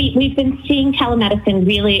 You know, we've been seeing telemedicine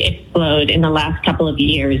really explode in the last couple of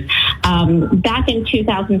years. Back in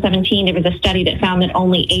 2017, there was a study that found that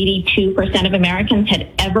only 82% of Americans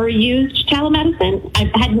had ever used telemedicine.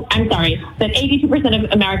 I'm sorry, that 82%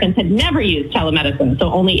 of Americans had never used telemedicine,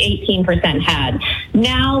 so only 18% had.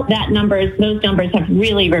 Now those numbers have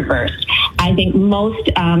really reversed. I think most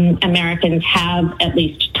Americans have at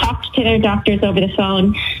least talked to their doctors over the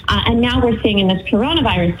phone. And now we're seeing in this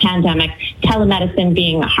coronavirus pandemic, telemedicine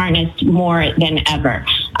being harnessed more than ever.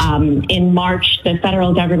 In March, the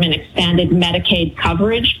federal government expanded Medicaid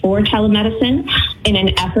coverage for telemedicine in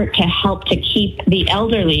an effort to help to keep the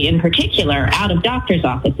elderly in particular out of doctor's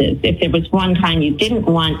offices. If there was one time you didn't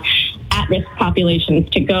want at-risk populations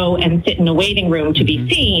to go and sit in a waiting room to be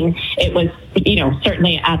seen, it was,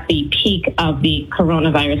 certainly at the peak of the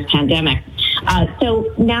coronavirus pandemic.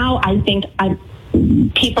 So now I think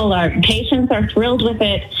patients are thrilled with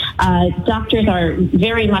it. Doctors are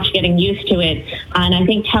very much getting used to it. And I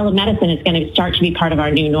think telemedicine is going to start to be part of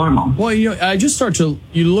our new normal. Well, I just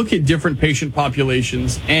you look at different patient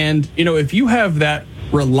populations and, if you have that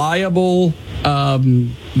reliable,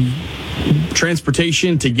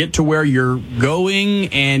 transportation to get to where you're going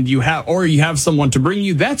and you have someone to bring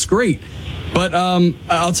you, that's great. But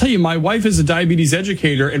I'll tell you, my wife is a diabetes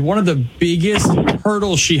educator, and one of the biggest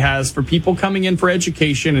hurdles she has for people coming in for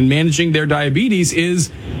education and managing their diabetes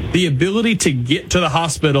is the ability to get to the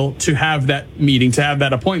hospital to have that meeting, to have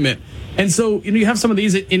that appointment. And so, you have some of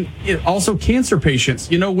these in also cancer patients,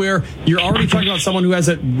 where you're already talking about someone who has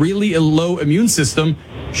a really low immune system.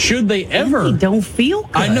 Should they ever don't feel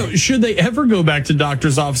good. I know. Should they ever go back to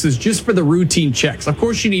doctor's offices just for the routine checks? Of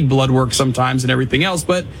course, you need blood work sometimes and everything else,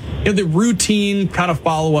 but the routine kind of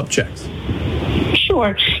follow-up checks.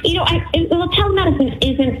 Sure. Telemedicine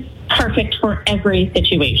isn't perfect for every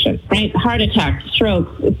situation, right? Heart attack, stroke,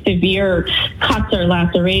 severe cuts or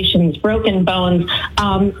lacerations, broken bones,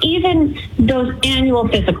 even those annual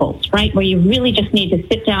physicals, right? Where you really just need to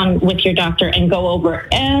sit down with your doctor and go over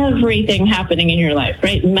everything happening in your life,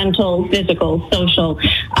 right? Mental, physical, social,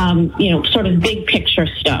 sort of big picture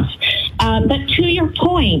stuff. But to your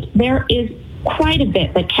point, there is quite a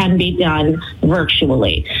bit that can be done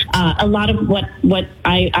virtually. A lot of what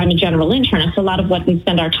I'm a general internist, a lot of what we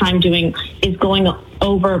spend our time doing is going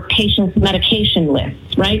over patients' medication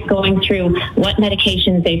lists, right? Going through what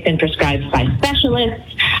medications they've been prescribed by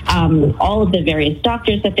specialists, all of the various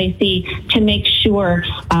doctors that they see to make sure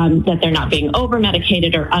that they're not being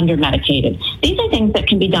over-medicated or under-medicated. These are things that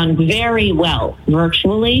can be done very well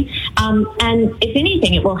virtually. And if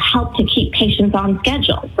anything, it will help to keep patients on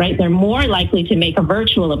schedule, right? They're more likely to make a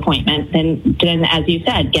virtual appointment than as you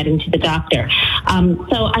said, getting to the doctor.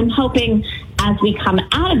 So I'm hoping as we come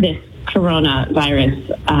out of this coronavirus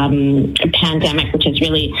pandemic, which has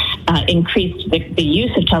really increased the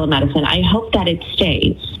use of telemedicine, I hope that it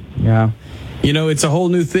stays. Yeah. It's a whole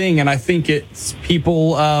new thing, and I think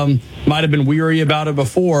people might have been weary about it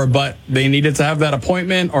before, but they needed to have that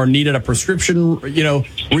appointment or needed a prescription,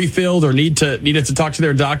 refilled or needed to talk to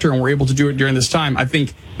their doctor, and were able to do it during this time. I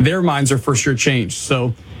think their minds are for sure changed.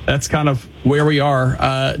 So that's kind of where we are.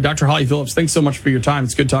 Dr. Holly Phillips, thanks so much for your time.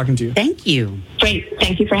 It's good talking to you. Thank you. Great.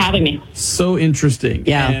 Thank you for having me. So interesting.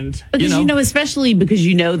 Yeah. And, because, especially because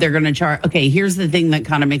they're going to charge. Okay, here's the thing that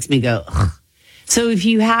kind of makes me go, ugh. So if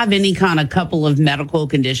you have any kind of couple of medical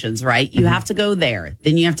conditions, right, you have to go there.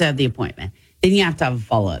 Then you have to have the appointment. Then you have to have a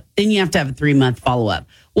follow-up. Then you have to have a 3-month follow-up.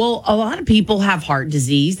 Well, a lot of people have heart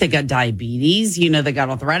disease. They got diabetes. They got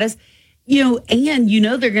arthritis. And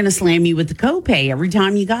they're going to slam you with the copay every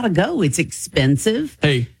time you got to go. It's expensive.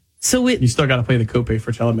 Hey, so you still got to pay the copay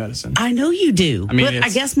for telemedicine. I know you do. But I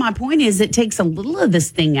guess my point is it takes a little of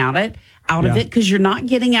this thing out of it because you're not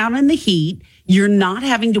getting out in the heat. You're not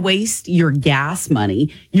having to waste your gas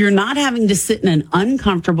money. You're not having to sit in an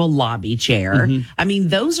uncomfortable lobby chair. Mm-hmm.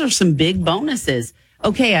 Those are some big bonuses.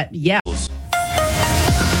 Okay,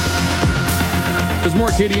 There's more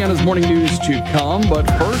Acadiana's morning news to come, but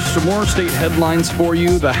first, some more state headlines for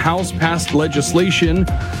you. The House passed legislation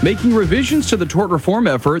making revisions to the tort reform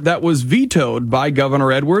effort that was vetoed by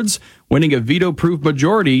Governor Edwards, winning a veto-proof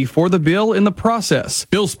majority for the bill in the process.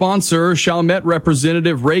 Bill sponsor, Chalmette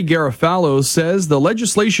Representative Ray Garofalo, says the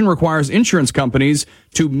legislation requires insurance companies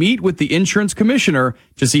to meet with the insurance commissioner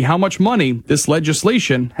to see how much money this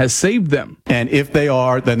legislation has saved them. And if they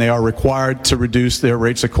are, then they are required to reduce their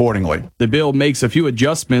rates accordingly. The bill makes a few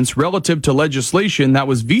adjustments relative to legislation that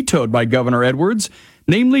was vetoed by Governor Edwards,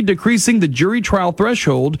 namely decreasing the jury trial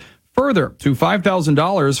threshold further to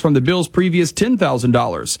 $5,000 from the bill's previous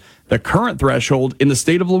 $10,000. The current threshold in the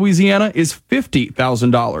state of Louisiana is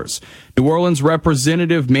 $50,000. New Orleans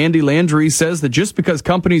Representative Mandy Landry says that just because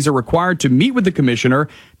companies are required to meet with the commissioner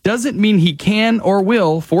doesn't mean he can or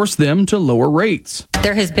will force them to lower rates.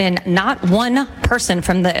 There has been not one person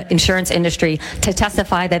from the insurance industry to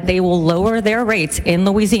testify that they will lower their rates in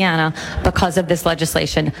Louisiana because of this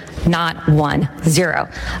legislation. Not one. Zero.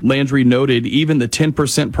 Landry noted even the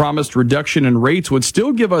 10% promised reduction in rates would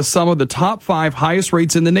still give us some of the top 5 highest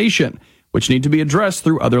rates in the nation, which need to be addressed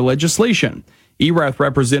through other legislation. ERAF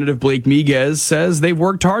Representative Blake Miguez says they've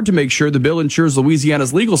worked hard to make sure the bill ensures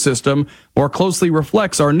Louisiana's legal system more closely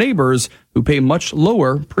reflects our neighbors who pay much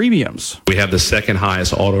lower premiums. We have the second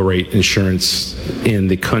highest auto rate insurance in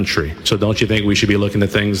the country. So don't you think we should be looking at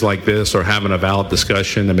things like this or having a valid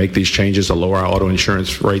discussion to make these changes to lower our auto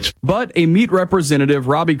insurance rates? But a Meat Representative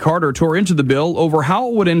Robbie Carter tore into the bill over how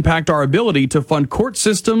it would impact our ability to fund court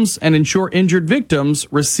systems and ensure injured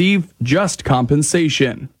victims receive just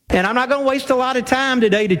compensation. And I'm not going to waste a lot of time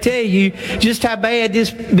today to tell you just how bad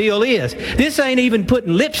this bill is. This ain't even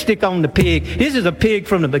putting lipstick on the pig. This is a pig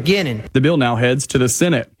from the beginning. The bill now heads to the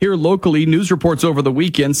Senate. Here locally, news reports over the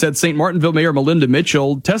weekend said St. Martinville Mayor Melinda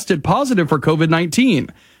Mitchell tested positive for COVID-19.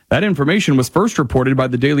 That information was first reported by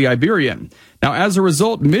the Daily Iberian. Now, as a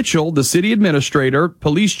result, Mitchell, the city administrator,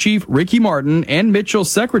 police chief Ricky Martin, and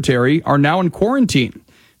Mitchell's secretary are now in quarantine.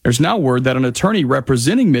 There's now word that an attorney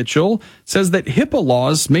representing Mitchell says that HIPAA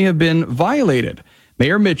laws may have been violated.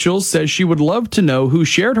 Mayor Mitchell says she would love to know who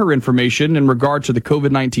shared her information in regard to the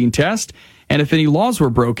COVID-19 test and if any laws were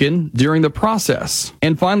broken during the process.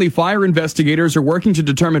 And finally, fire investigators are working to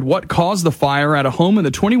determine what caused the fire at a home in the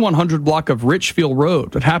 2100 block of Richfield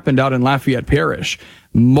Road that happened out in Lafayette Parish.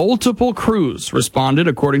 Multiple crews responded,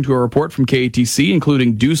 according to a report from KATC,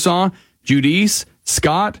 including Dussault, Judice,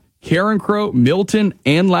 Scott, Carencro, Milton,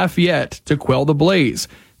 and Lafayette to quell the blaze.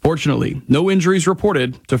 Fortunately, no injuries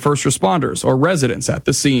reported to first responders or residents at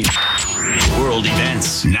the scene. World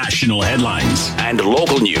events, national headlines, and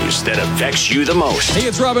local news that affects you the most. Hey,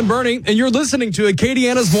 it's Robin Burney, and you're listening to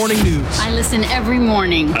Acadiana's Morning News. I listen every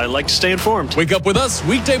morning. I like to stay informed. Wake up with us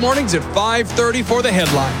weekday mornings at 5:30 for the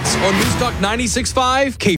headlines on News Talk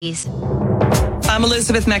 96.5 KPEL. I'm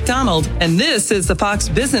Elizabeth McDonald, and this is the Fox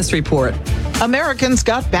Business Report. Americans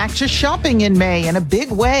got back to shopping in May in a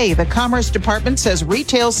big way. The Commerce Department says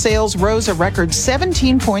retail sales rose a record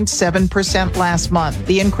 17.7% last month.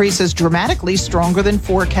 The increase is dramatically stronger than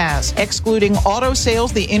forecast. Excluding auto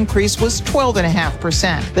sales, the increase was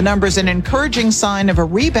 12.5%. The number's an encouraging sign of a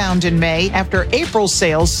rebound in May after April's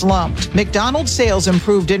sales slumped. McDonald's sales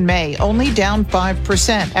improved in May, only down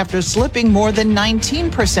 5% after slipping more than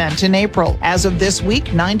 19% in April. As of this week,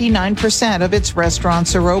 99% of its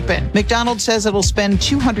restaurants are open. McDonald's says it'll spend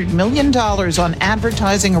 $200 million on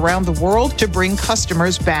advertising around the world to bring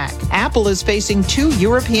customers back. Apple is facing 2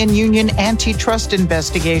 European Union antitrust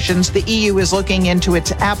investigations. The EU is looking into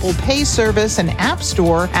its Apple Pay service and App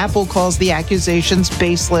Store. Apple calls the accusations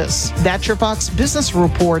baseless. That's your Fox Business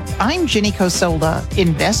Report. I'm Ginny Cosola,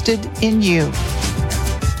 invested in you.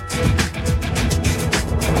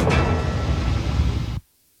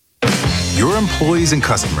 Your employees and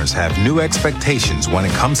customers have new expectations when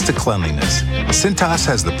it comes to cleanliness. Cintas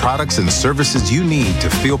has the products and services you need to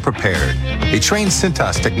feel prepared. A trained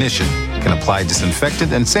Cintas technician can apply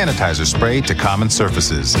disinfectant and sanitizer spray to common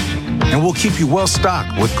surfaces. And we'll keep you well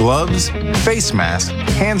stocked with gloves, face masks,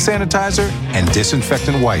 hand sanitizer, and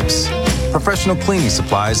disinfectant wipes, professional cleaning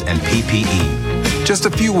supplies, and PPE. Just a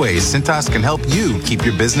few ways Cintas can help you keep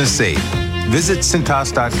your business safe. Visit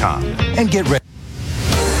Cintas.com and get ready.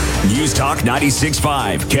 News Talk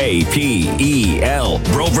 96.5 KPEL,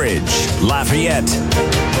 Breaux Lafayette.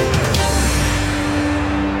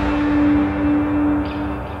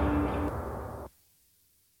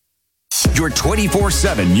 Your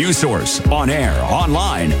 24/7 news source, on air,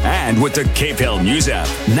 online, and with the KPEL News app.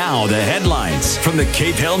 Now the headlines from the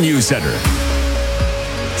KPEL News Center.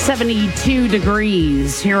 72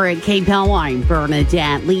 degrees here at KPEL. I'm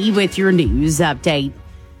Bernadette Lee with your news update.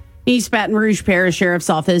 East Baton Rouge Parish Sheriff's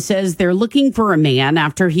Office says they're looking for a man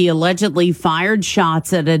after he allegedly fired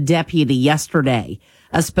shots at a deputy yesterday.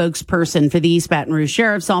 A spokesperson for the East Baton Rouge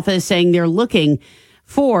Sheriff's Office saying they're looking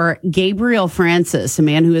for Gabriel Francis, a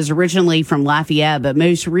man who is originally from Lafayette, but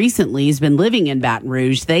most recently has been living in Baton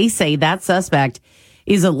Rouge. They say that suspect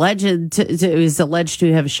is alleged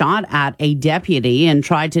to have shot at a deputy and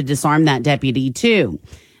tried to disarm that deputy too.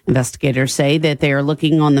 Investigators say that they are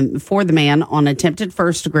looking for the man on attempted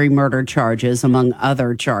first-degree murder charges, among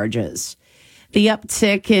other charges. The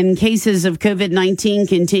uptick in cases of COVID-19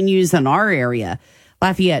 continues in our area.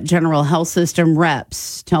 Lafayette General Health System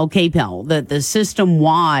reps tell KPEL that the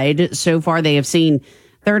system-wide, so far they have seen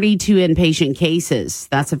 32 inpatient cases.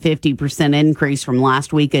 That's a 50% increase from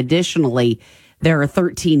last week. Additionally, there are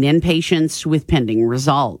 13 inpatients with pending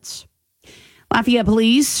results. Lafayette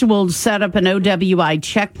Police will set up an OWI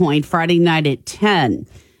checkpoint Friday night at 10.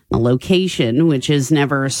 The location, which is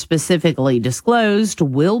never specifically disclosed,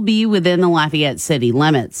 will be within the Lafayette city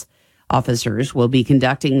limits. Officers will be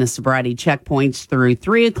conducting the sobriety checkpoints through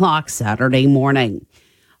 3 o'clock Saturday morning.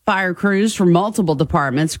 Fire crews from multiple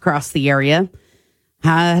departments across the area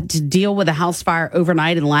had to deal with a house fire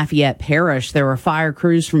overnight in Lafayette Parish. There were fire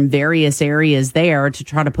crews from various areas there to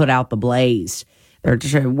try to put out the blaze.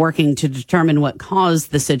 They're working to determine what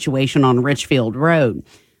caused the situation on Richfield Road.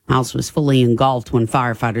 The house was fully engulfed when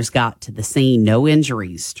firefighters got to the scene. No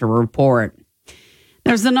injuries to report.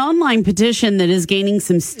 There's an online petition that is gaining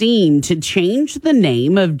some steam to change the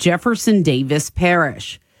name of Jefferson Davis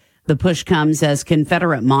Parish. The push comes as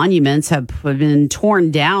Confederate monuments have been torn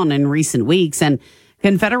down in recent weeks, and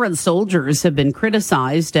Confederate soldiers have been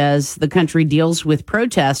criticized as the country deals with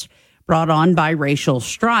protests brought on by racial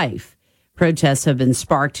strife. Protests have been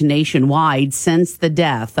sparked nationwide since the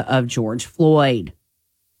death of George Floyd.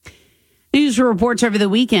 News reports over the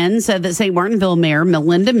weekend said that St. Martinville Mayor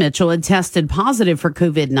Melinda Mitchell had tested positive for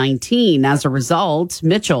COVID-19. As a result,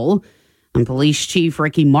 Mitchell and Police Chief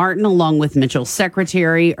Ricky Martin, along with Mitchell's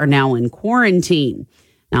secretary, are now in quarantine.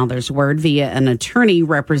 Now there's word via an attorney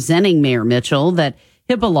representing Mayor Mitchell that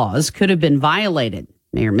HIPAA laws could have been violated.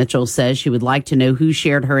 Mayor Mitchell says she would like to know who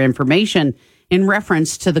shared her information in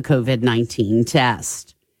reference to the COVID-19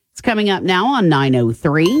 test. It's coming up now on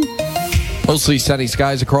 9:03. Mostly sunny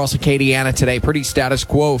skies across Acadiana today. Pretty status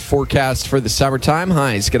quo forecast for the summertime.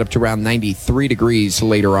 Highs get up to around 93 degrees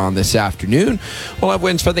later on this afternoon. We'll have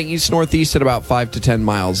winds from the east-northeast at about 5 to 10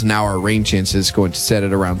 miles an hour. Rain chances going to set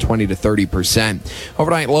at around 20 to 30%.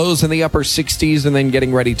 Overnight lows in the upper 60s and then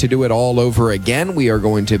getting ready to do it all over again. We are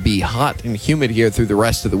going to be hot and humid here through the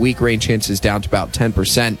rest of the week. Rain chances down to about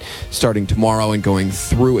 10% starting tomorrow and going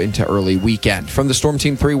through into early weekend. From the Storm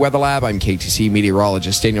Team 3 Weather Lab, I'm KTC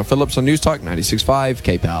meteorologist Daniel Phillips on News Talk 96.5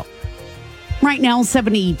 KPEL. Right now,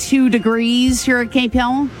 72 degrees here at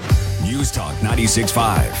KPEL. News Talk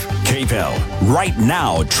 96.5 KPEL. Right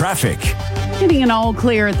now, traffic. Getting it all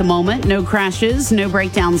clear at the moment. No crashes, no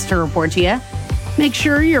breakdowns to report to you. Make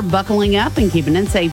sure you're buckling up and keeping it safe.